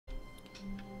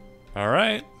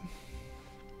Alright.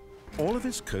 All of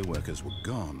his co-workers were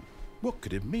gone. What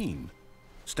could it mean?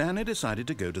 Stanley decided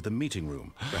to go to the meeting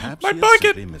room. Perhaps he had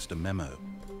simply missed a memo.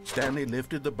 Stanley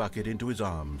lifted the bucket into his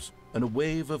arms, and a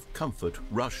wave of comfort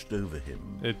rushed over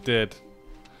him. It did.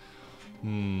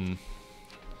 So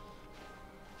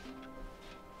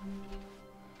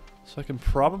I can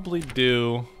probably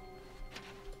do...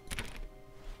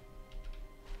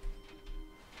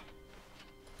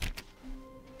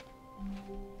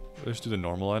 Let's do the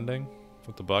normal ending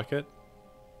with the bucket.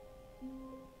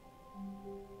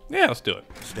 Yeah, let's do it.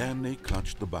 Stanley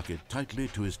clutched the bucket tightly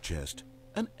to his chest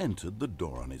and entered the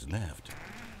door on his left.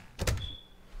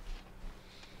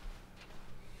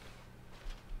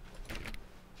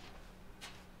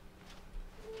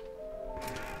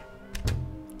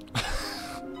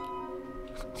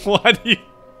 Why do you...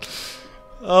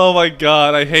 Oh my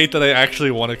god, I hate that I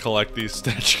actually want to collect these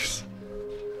statues.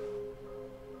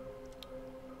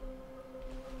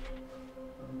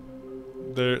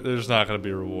 There's not going to be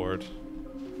a reward.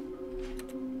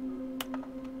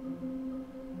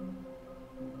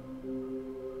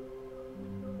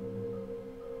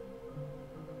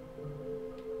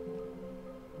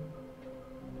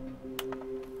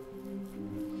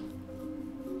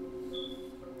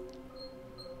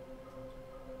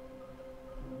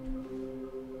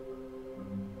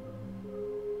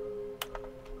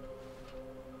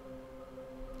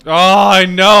 Oh, I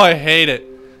know, I hate it.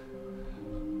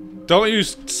 Don't you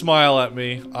smile at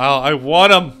me. I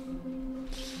want him.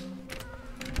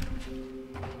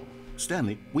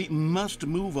 Stanley, we must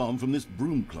move on from this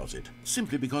broom closet,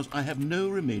 simply because I have no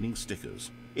remaining stickers.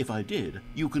 If I did,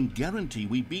 you can guarantee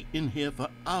we'd be in here for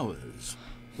hours.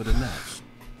 But alas,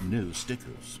 no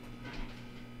stickers.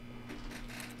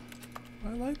 I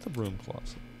like the broom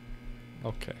closet.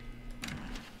 Okay.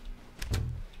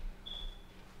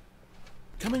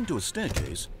 Coming to a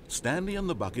staircase, Stanley and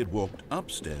the bucket walked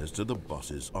upstairs to the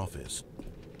boss's office.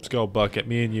 Let's go, bucket.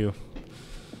 Me and you.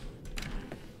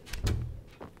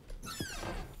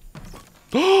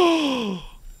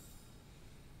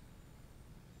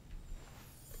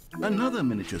 Another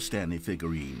miniature Stanley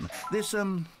figurine. This,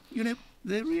 you know,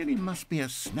 there really must be a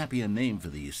snappier name for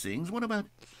these things. What about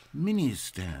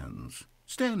mini-stands?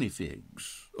 Stanley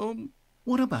figs? Or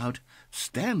what about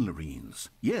Stanlerines?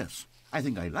 Yes, I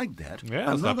think I like that. Yeah,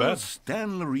 that's not Another bad.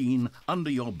 Stanlerine under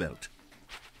your belt.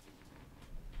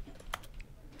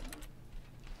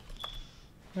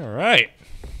 Alright.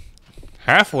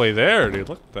 Halfway there, dude.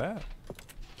 Look at that.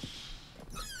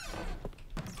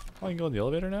 Oh, I can go in the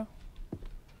elevator now?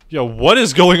 Yo, what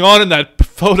is going on in that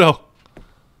photo?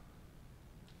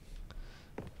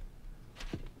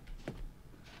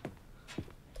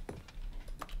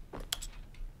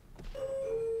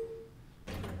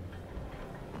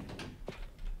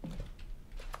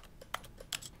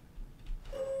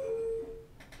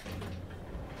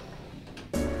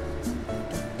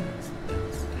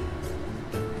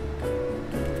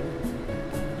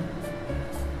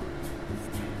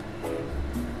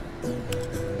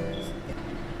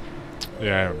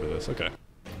 Yeah, I remember this. Okay.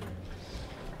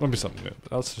 Might be something new,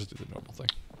 but let's just do the normal thing.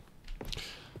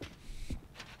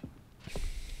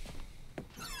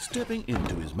 Stepping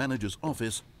into his manager's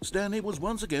office, Stanley was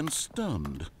once again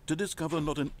stunned to discover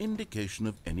not an indication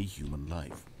of any human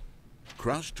life.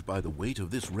 Crushed by the weight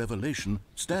of this revelation,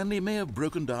 Stanley may have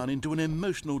broken down into an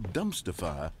emotional dumpster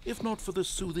fire if not for the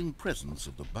soothing presence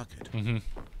of the bucket.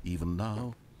 Even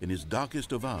now, in his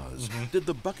darkest of hours, did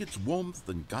the bucket's warmth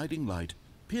and guiding light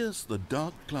pierce the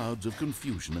dark clouds of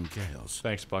confusion and chaos.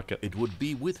 Thanks, bucket. It would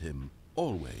be with him,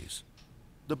 always.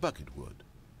 The bucket would.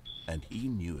 And he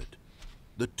knew it.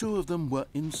 The two of them were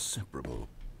inseparable.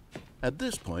 At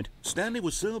this point, Stanley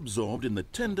was so absorbed in the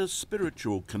tender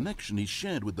spiritual connection he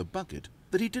shared with the bucket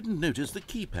that he didn't notice the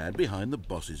keypad behind the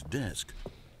boss's desk.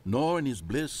 Nor in his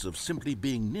bliss of simply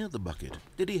being near the bucket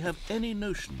did he have any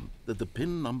notion that the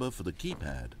PIN number for the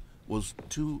keypad was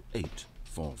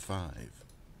 2845.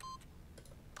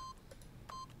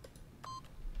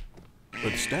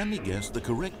 But Stanley guessed the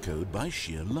correct code by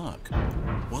sheer luck.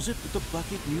 Was it that the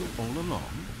bucket knew all along?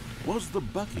 Was the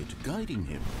bucket guiding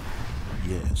him?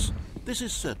 Yes, this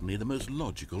is certainly the most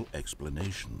logical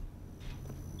explanation.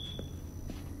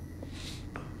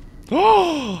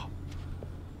 Oh!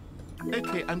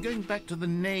 Okay, I'm going back to the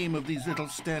name of these little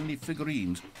Stanley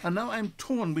figurines, and now I'm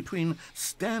torn between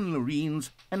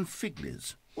Stanlerines and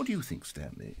Figlies. What do you think,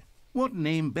 Stanley? What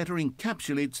name better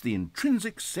encapsulates the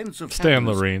intrinsic sense of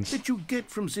happiness Stanlerines. that you get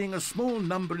from seeing a small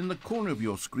number in the corner of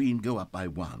your screen go up by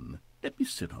 1? Let me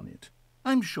sit on it.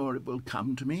 I'm sure it will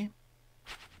come to me.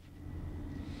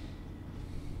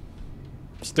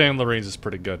 Stanlerines is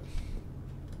pretty good.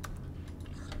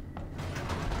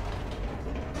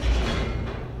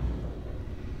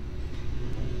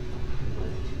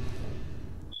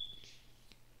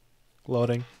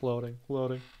 Loading, loading,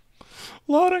 loading,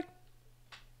 loading.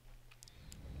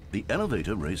 The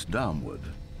elevator raced downward,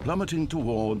 plummeting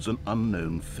towards an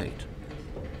unknown fate.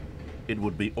 It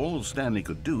would be all Stanley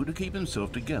could do to keep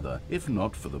himself together, if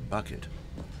not for the bucket.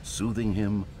 Soothing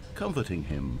him, comforting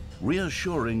him,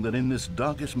 reassuring that in this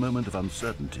darkest moment of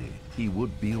uncertainty, he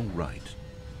would be all right.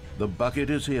 The bucket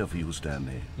is here for you,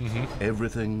 Stanley.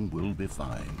 Everything will be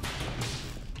fine.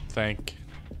 Thank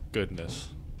goodness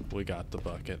we got the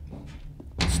bucket.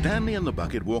 Stanley and the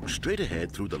bucket walked straight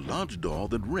ahead through the large door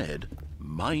that read,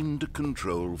 Mind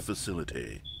Control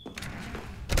Facility.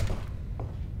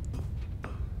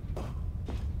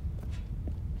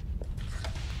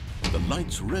 The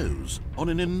lights rose on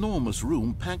an enormous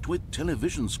room packed with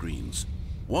television screens.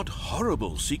 What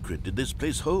horrible secret did this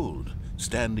place hold?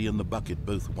 Stanley and the bucket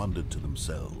both wondered to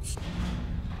themselves.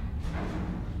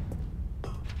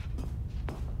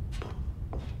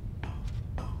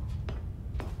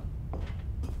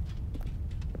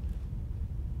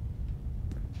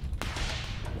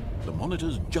 The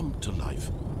monitors jumped to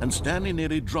life, and Stanley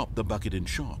nearly dropped the bucket in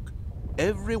shock.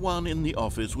 Everyone in the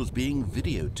office was being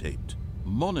videotaped,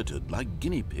 monitored like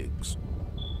guinea pigs.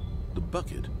 The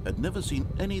bucket had never seen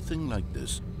anything like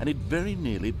this, and it very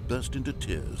nearly burst into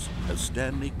tears as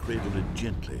Stanley cradled it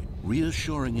gently,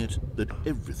 reassuring it that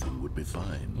everything would be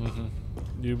fine.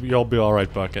 You'll be all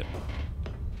right, bucket.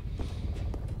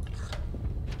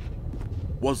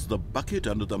 Was the bucket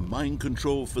under the mind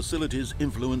control facility's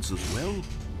influence as well?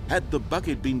 Had the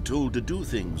bucket been told to do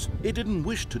things it didn't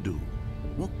wish to do?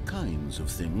 What kinds of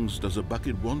things does a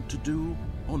bucket want to do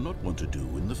or not want to do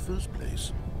in the first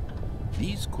place?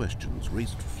 These questions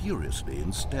raced furiously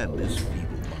in Stanley's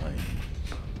feeble mind.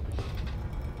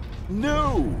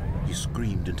 No! He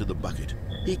screamed into the bucket.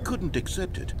 He couldn't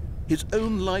accept it. His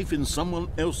own life in someone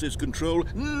else's control,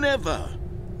 never!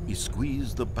 He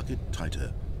squeezed the bucket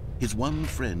tighter. His one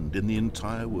friend in the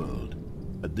entire world.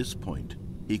 At this point,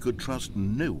 he could trust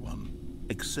no one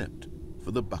except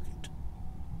for the bucket.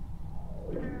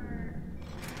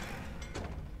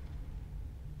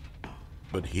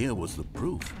 But here was the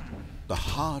proof. The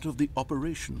heart of the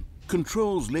operation.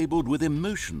 Controls labeled with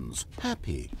emotions,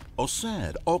 happy or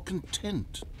sad or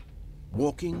content.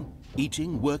 Walking,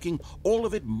 eating, working, all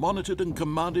of it monitored and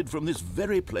commanded from this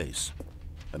very place.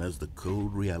 And as the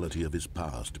cold reality of his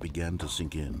past began to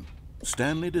sink in,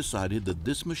 Stanley decided that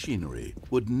this machinery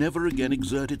would never again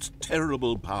exert its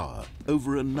terrible power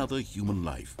over another human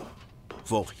life.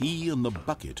 For he and the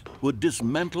bucket would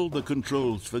dismantle the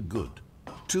controls for good.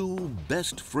 Two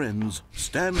best friends,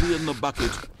 Stanley and the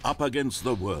bucket, up against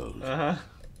the world.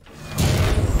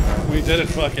 We did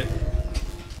it, bucket.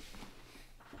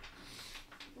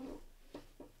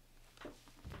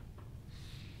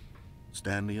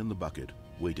 Stanley and the bucket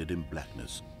waited in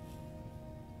blackness.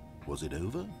 Was it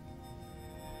over?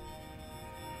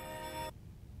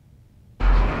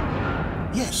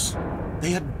 Yes,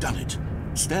 they had done it.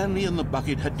 Stanley and the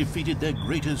bucket had defeated their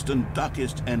greatest and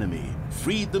darkest enemy,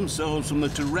 freed themselves from the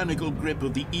tyrannical grip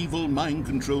of the evil mind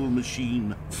control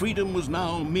machine. Freedom was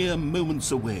now mere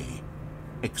moments away.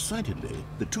 Excitedly,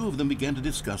 the two of them began to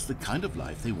discuss the kind of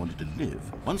life they wanted to live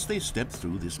once they stepped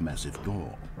through this massive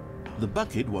door. The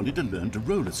bucket wanted to learn to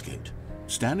roller skate.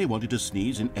 Stanley wanted to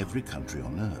sneeze in every country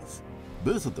on Earth.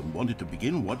 Both of them wanted to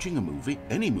begin watching a movie,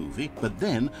 any movie, but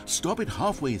then stop it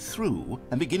halfway through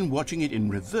and begin watching it in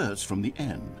reverse from the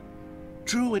end.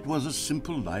 True, it was a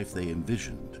simple life they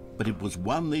envisioned, but it was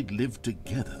one they'd lived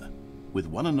together, with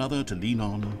one another to lean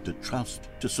on, to trust,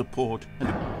 to support, and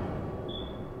to...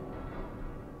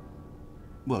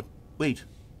 What? Wait.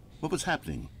 What was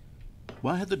happening?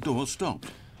 Why had the door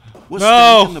stopped? Was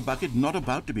Stanley and the bucket not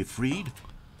about to be freed?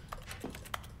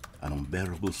 An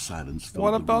unbearable silence filled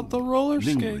What the about room, the roller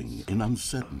lingering skates? in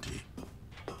uncertainty.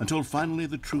 Until finally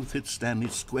the truth hit Stanley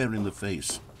square in the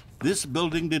face. This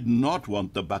building did not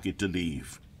want the bucket to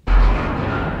leave.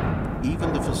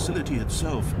 Even the facility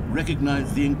itself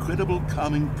recognized the incredible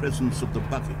calming presence of the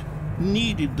bucket,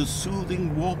 needed the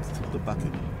soothing warmth of the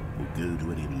bucket, would go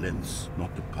to any lengths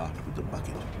not to part with the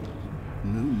bucket.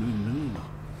 No, no, no.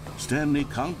 Stanley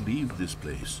can't leave this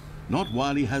place. Not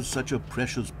while he has such a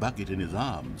precious bucket in his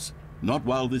arms. Not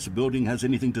while this building has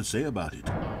anything to say about it.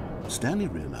 Stanley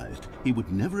realized he would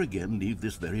never again leave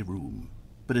this very room.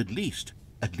 But at least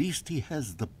he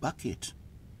has the bucket.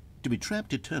 To be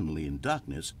trapped eternally in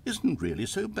darkness isn't really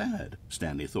so bad,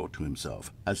 Stanley thought to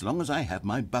himself. As long as I have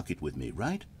my bucket with me,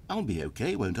 right? I'll be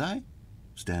okay, won't I?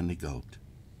 Stanley gulped.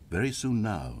 Very soon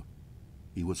now,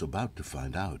 he was about to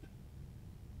find out.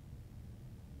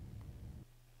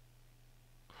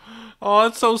 Oh,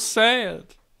 it's so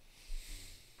sad.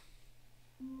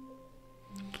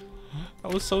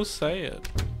 That was so sad.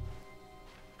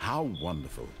 How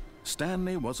wonderful.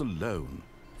 Stanley was alone.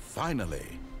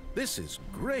 Finally. This is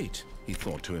great, he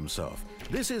thought to himself.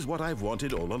 This is what I've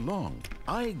wanted all along.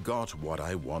 I got what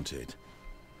I wanted.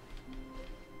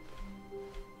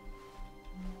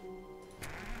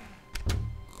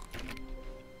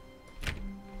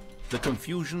 The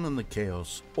confusion and the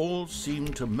chaos all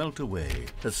seemed to melt away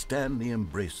as Stanley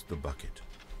embraced the bucket.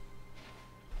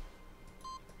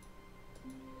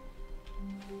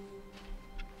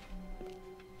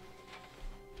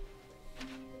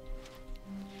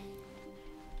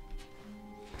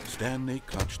 Stanley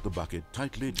clutched the bucket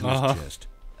tightly to his chest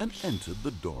and entered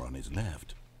the door on his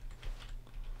left.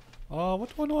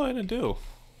 What do I want to do?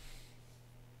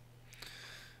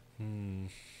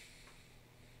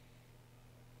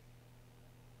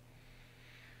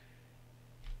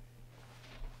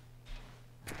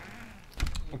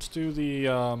 Let's do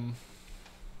the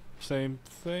same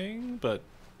thing, but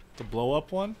the blow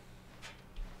up one.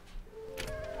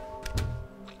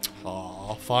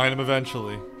 I'll find him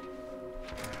eventually.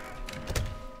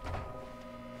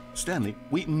 Stanley,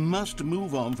 we must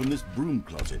move on from this broom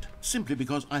closet, simply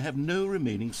because I have no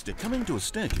remaining stick. Coming to a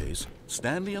staircase,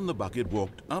 Stanley and the bucket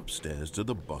walked upstairs to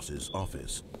the boss's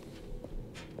office.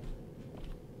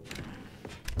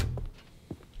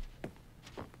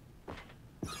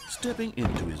 Stepping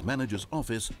into his manager's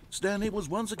office, Stanley was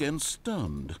once again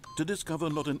stunned to discover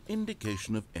not an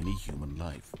indication of any human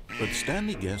life. But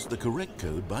Stanley guessed the correct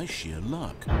code by sheer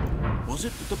luck. Was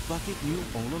it that the bucket knew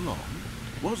all along?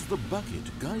 Was the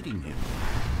bucket guiding him?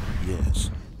 Yes,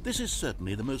 this is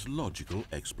certainly the most logical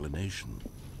explanation.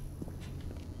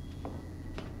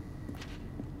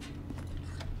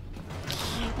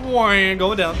 Going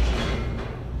down.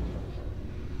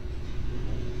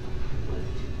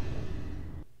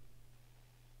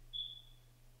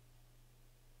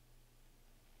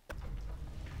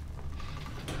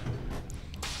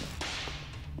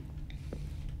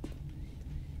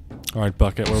 All right,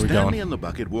 Bucket, where are we going? Stanley and the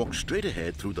bucket walked straight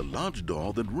ahead through the large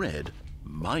door that read,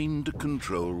 Mind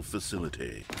Control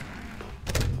Facility.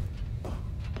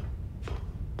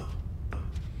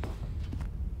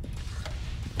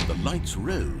 The lights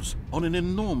rose on an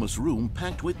enormous room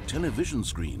packed with television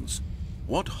screens.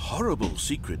 What horrible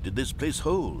secret did this place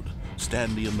hold?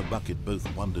 Stanley and the bucket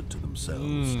both wondered to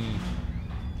themselves.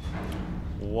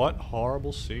 What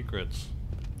horrible secrets?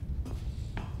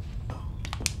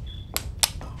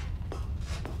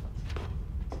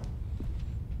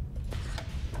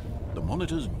 The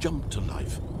monitors jumped to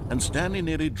life, and Stanley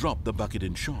nearly dropped the bucket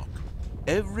in shock.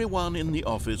 Everyone in the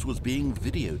office was being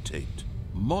videotaped,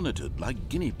 monitored like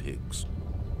guinea pigs.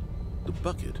 The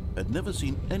bucket had never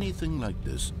seen anything like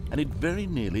this, and it very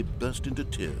nearly burst into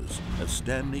tears as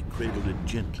Stanley cradled it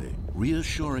gently,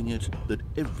 reassuring it that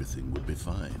everything would be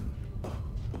fine.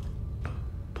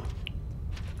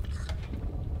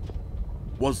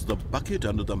 Was the bucket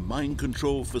under the mind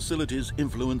control facility's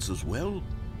influence as well?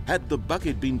 Had the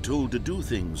bucket been told to do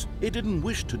things it didn't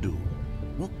wish to do?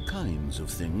 What kinds of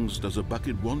things does a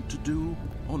bucket want to do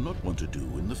or not want to do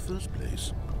in the first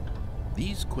place?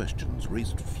 These questions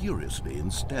raced furiously in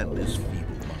Stanley's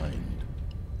feeble mind.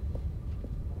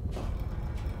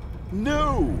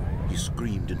 No! He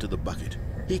screamed into the bucket.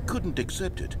 He couldn't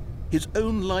accept it. His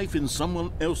own life in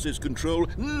someone else's control,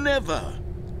 never!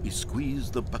 He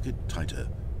squeezed the bucket tighter,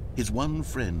 his one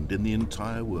friend in the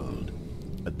entire world.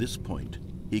 At this point,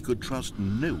 he could trust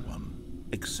no one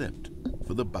except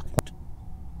for the bucket.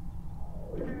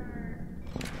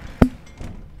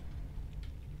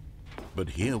 But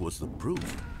here was the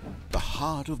proof. The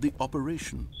heart of the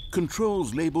operation.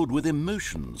 Controls labeled with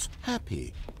emotions,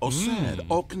 happy or sad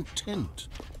or content.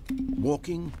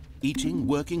 Walking, eating,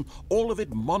 working, all of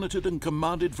it monitored and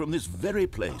commanded from this very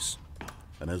place.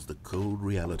 And as the cold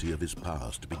reality of his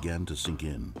past began to sink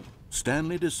in,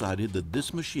 Stanley decided that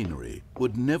this machinery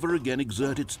would never again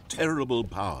exert its terrible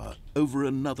power over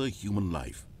another human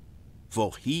life.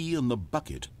 For he and the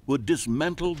bucket would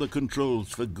dismantle the controls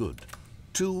for good.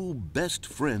 Two best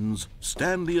friends,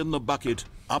 Stanley and the bucket,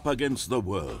 up against the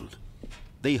world.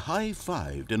 They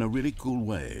high-fived in a really cool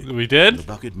way. We did? The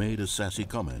bucket made a sassy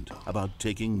comment about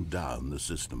taking down the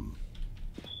system.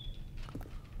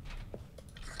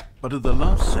 But at the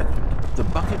last second, the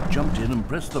bucket jumped in and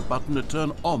pressed the button to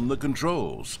turn on the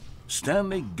controls.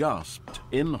 Stanley gasped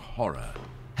in horror.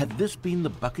 Had this been the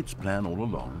bucket's plan all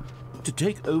along? To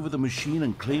take over the machine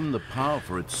and claim the power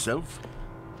for itself?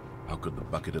 How could the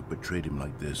bucket have betrayed him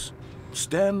like this?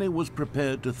 Stanley was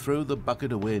prepared to throw the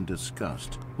bucket away in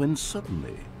disgust when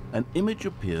suddenly an image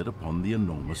appeared upon the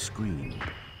enormous screen.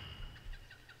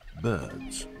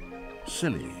 Birds.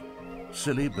 Silly,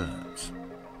 silly birds.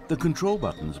 the control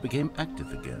buttons became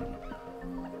active again.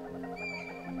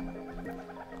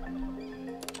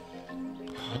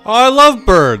 Oh, I love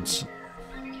birds.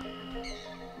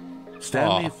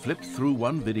 Stanley flipped through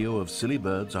one video of silly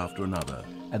birds after another,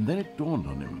 and then it dawned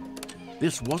on him.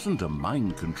 This wasn't a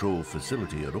mind control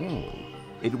facility at all.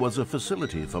 It was a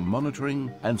facility for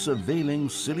monitoring and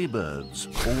surveilling silly birds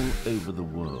all over the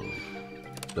world.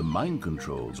 The mind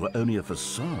controls were only a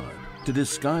facade to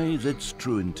disguise its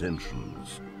true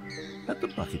intentions. Had the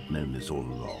bucket known this all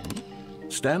along?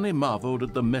 Stanley marveled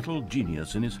at the metal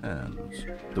genius in his hands,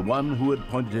 the one who had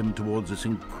pointed him towards this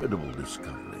incredible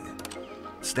discovery.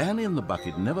 Stanley and the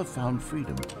bucket never found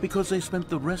freedom because they spent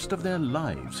the rest of their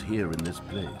lives here in this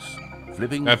place,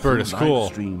 flipping through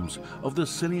live streams of the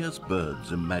silliest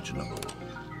birds imaginable.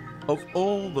 Of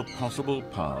all the possible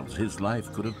paths his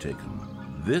life could have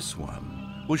taken, this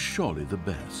one was surely the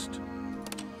best.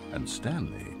 And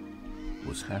Stanley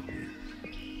was happy.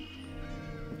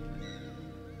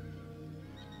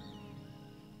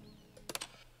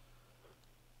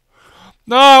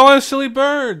 No, I want silly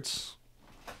birds.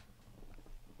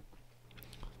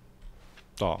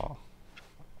 Aw.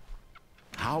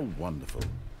 How wonderful.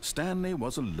 Stanley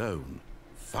was alone.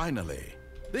 Finally.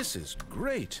 This is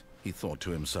great, he thought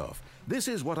to himself. This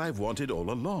is what I've wanted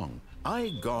all along. I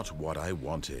got what I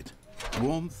wanted.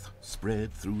 Warmth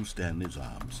spread through Stanley's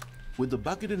arms. With the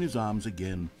bucket in his arms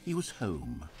again, he was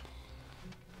home.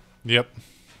 Yep.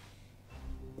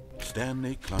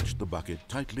 Stanley clutched the bucket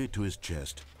tightly to his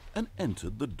chest and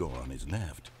entered the door on his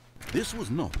left. This was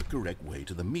not the correct way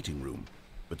to the meeting room,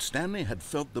 but Stanley had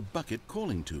felt the bucket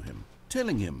calling to him,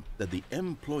 telling him that the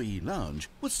employee lounge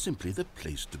was simply the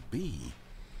place to be.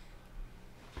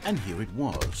 And here it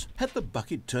was. Had the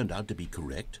bucket turned out to be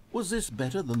correct? Was this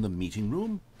better than the meeting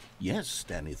room? Yes,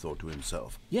 Stanley thought to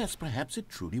himself. Yes, perhaps it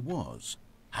truly was.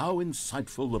 How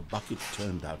insightful the bucket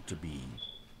turned out to be.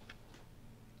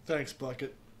 Thanks,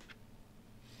 bucket.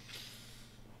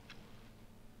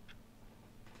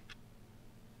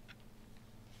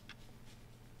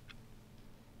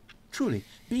 Truly,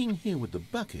 being here with the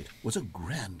bucket was a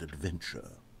grand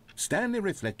adventure. Stanley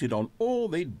reflected on all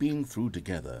they'd been through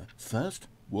together. First,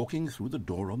 walking through the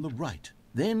door on the right,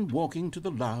 then walking to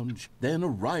the lounge, then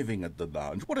arriving at the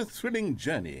lounge. What a thrilling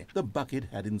journey the bucket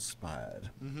had inspired.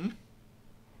 Mm-hmm.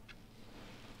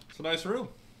 It's a nice room.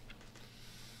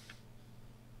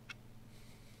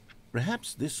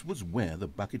 Perhaps this was where the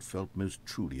bucket felt most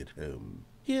truly at home,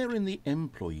 here in the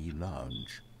employee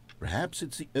lounge. Perhaps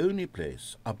it's the only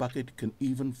place a bucket can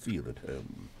even feel at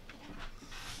home.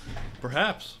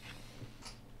 Perhaps.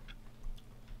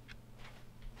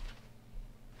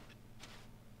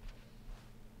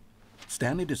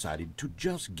 Stanley decided to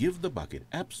just give the bucket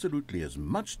absolutely as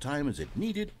much time as it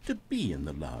needed to be in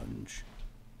the lounge.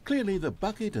 Clearly, the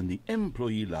bucket and the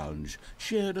employee lounge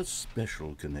shared a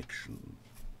special connection.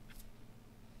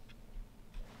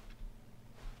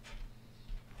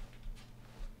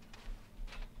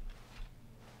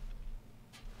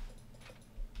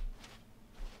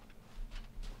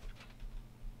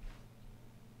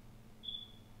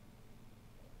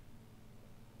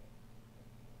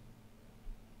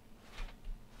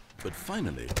 But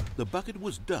finally, the bucket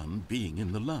was done being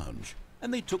in the lounge,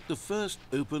 and they took the first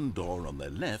open door on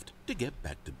their left to get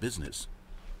back to business.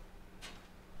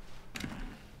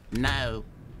 No,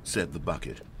 said the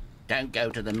bucket. don't go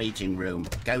to the meeting room.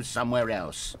 Go somewhere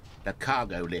else. The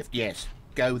cargo lift, yes.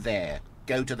 Go there.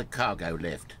 Go to the cargo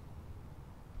lift.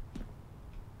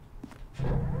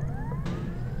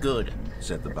 Good,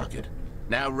 said the bucket.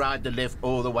 Now ride the lift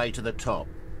all the way to the top.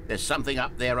 There's something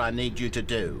up there I need you to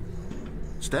do.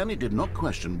 Stanley did not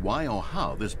question why or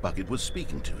how this bucket was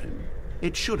speaking to him.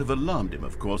 It should have alarmed him,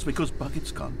 of course, because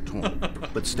buckets can't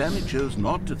talk. But Stanley chose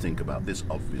not to think about this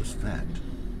obvious fact.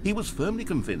 He was firmly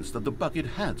convinced that the bucket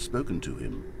had spoken to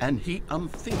him, and he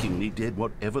unthinkingly did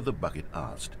whatever the bucket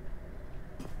asked.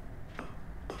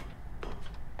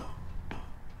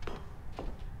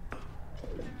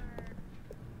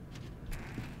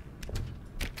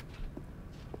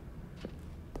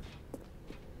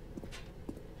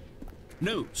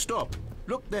 No, stop.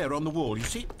 Look there on the wall. You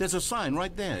see, there's a sign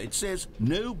right there. It says,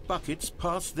 "No buckets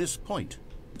past this point."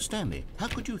 Stanley, how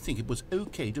could you think it was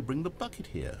okay to bring the bucket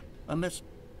here? Unless,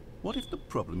 what if the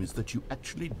problem is that you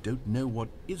actually don't know what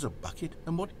is a bucket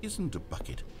and what isn't a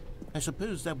bucket? I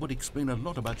suppose that would explain a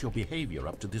lot about your behavior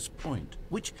up to this point.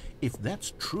 Which, if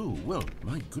that's true, well,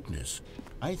 my goodness,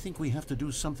 I think we have to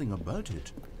do something about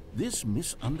it. This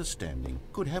misunderstanding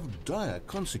could have dire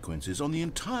consequences on the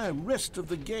entire rest of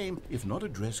the game if not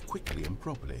addressed quickly and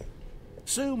properly.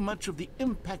 So much of the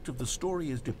impact of the story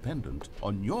is dependent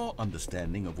on your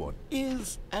understanding of what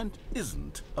is and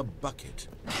isn't a bucket.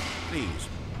 Please,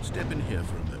 step in here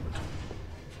for a moment.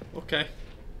 Okay.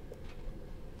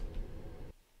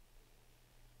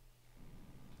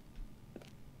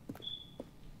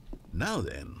 Now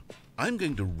then, I'm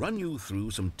going to run you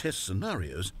through some test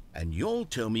scenarios, and you'll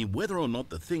tell me whether or not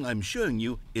the thing I'm showing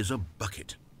you is a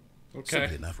bucket. Okay.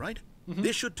 Simple enough, right?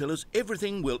 This should tell us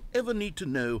everything we'll ever need to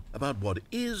know about what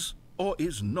is or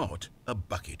is not a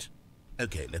bucket.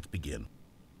 Okay, let's begin.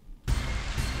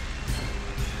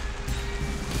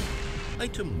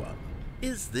 Item 1.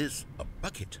 Is this a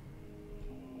bucket?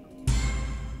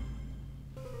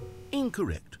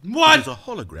 Incorrect. What? It is a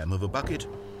hologram of a bucket,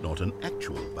 not an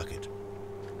actual bucket.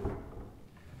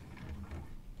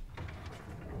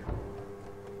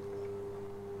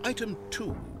 Item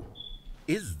 2.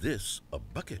 Is this a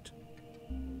bucket?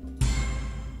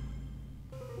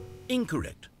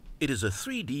 Incorrect. It is a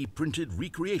 3D printed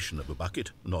recreation of a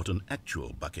bucket, not an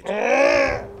actual bucket.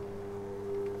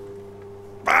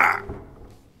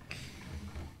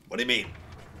 What do you mean?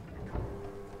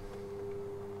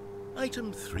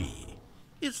 Item 3.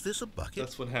 Is this a bucket?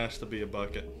 This one has to be a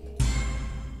bucket.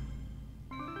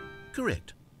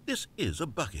 Correct. This is a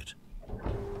bucket.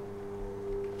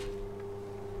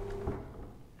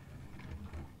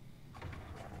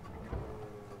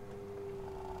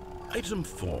 Item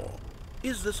 4.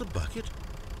 Is this a bucket?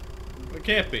 It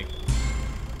can't be.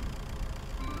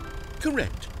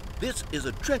 Correct. This is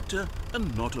a tractor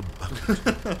and not a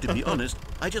bucket. To be honest,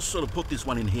 I just sort of put this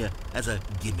one in here as a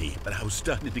gimme, but I was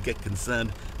starting to get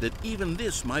concerned that even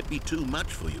this might be too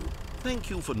much for you. Thank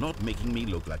you for not making me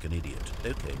look like an idiot.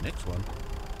 Okay, next one.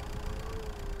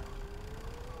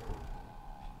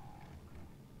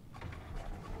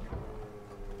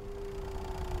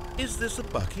 Is this a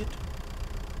bucket?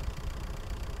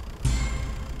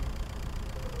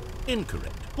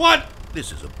 Incorrect. What?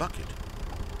 This is a bucket.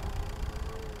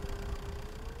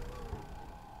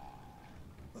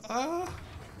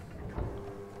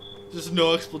 Just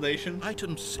no explanation.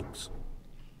 Item 6.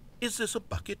 Is this a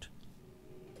bucket?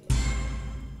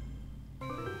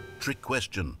 Trick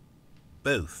question.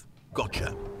 Both.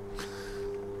 Gotcha.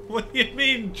 What do you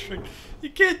mean, trick? You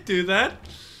can't do that.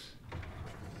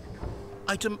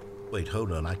 Item... Wait,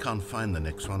 hold on. I can't find the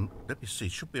next one. Let me see.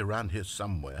 It should be around here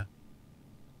somewhere.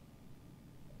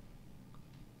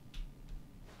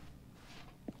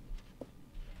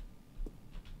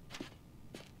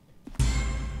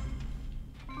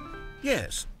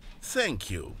 Yes, thank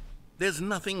you. There's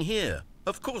nothing here.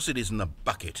 Of course it isn't a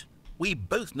bucket. We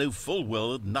both know full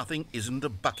well that nothing isn't a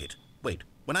bucket. Wait,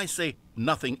 when I say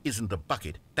nothing isn't a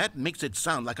bucket, that makes it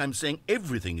sound like I'm saying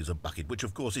everything is a bucket, which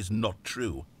of course is not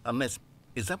true. Unless...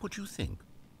 Is that what you think?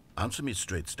 Answer me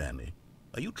straight, Stanley.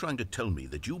 Are you trying to tell me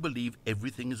that you believe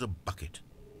everything is a bucket?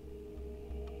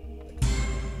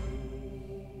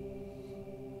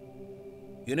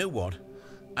 You know what?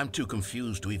 I'm too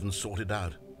confused to even sort it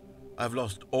out. I've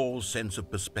lost all sense of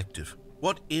perspective.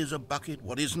 What is a bucket?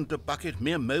 What isn't a bucket?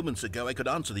 Mere moments ago I could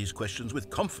answer these questions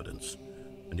with confidence.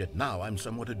 And yet now I'm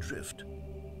somewhat adrift.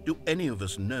 Do any of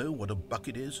us know what a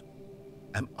bucket is?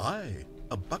 Am I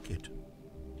a bucket?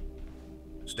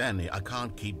 Stanley, I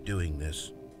can't keep doing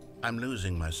this. I'm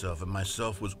losing myself, and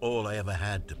myself was all I ever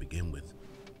had to begin with.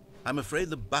 I'm afraid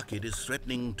the bucket is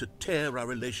threatening to tear our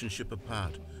relationship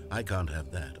apart. I can't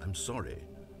have that. I'm sorry.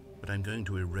 But I'm going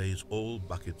to erase all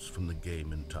buckets from the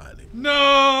game entirely.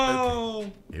 No!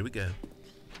 Okay, here we go.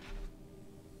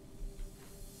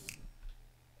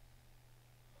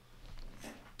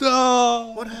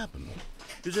 No! What happened?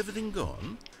 Is everything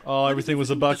gone? Oh, everything was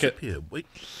a bucket. Disappeared? Wait,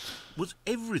 was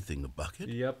everything a bucket?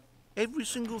 Yep. Every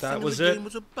single That thing was in the it. game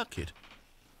was a bucket.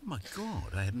 Oh my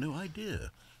God, I had no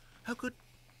idea. How could...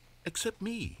 Except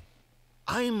me.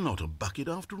 I'm not a bucket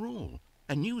after all.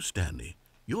 And you, Stanley,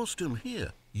 you're still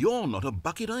here. You're not a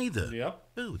bucket either. Yep.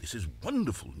 Oh, this is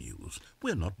wonderful news.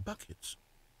 We're not buckets.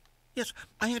 Yes,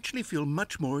 I actually feel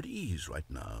much more at ease right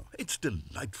now. It's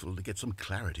delightful to get some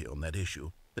clarity on that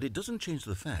issue. But it doesn't change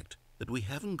the fact that we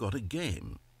haven't got a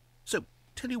game. So,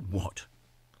 tell you what.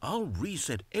 I'll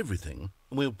reset everything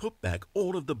and we'll put back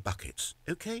all of the buckets,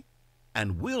 okay?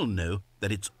 And we'll know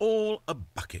that it's all a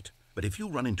bucket. But if you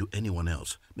run into anyone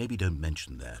else, maybe don't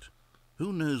mention that.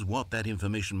 Who knows what that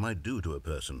information might do to a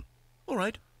person? All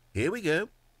right, here we go.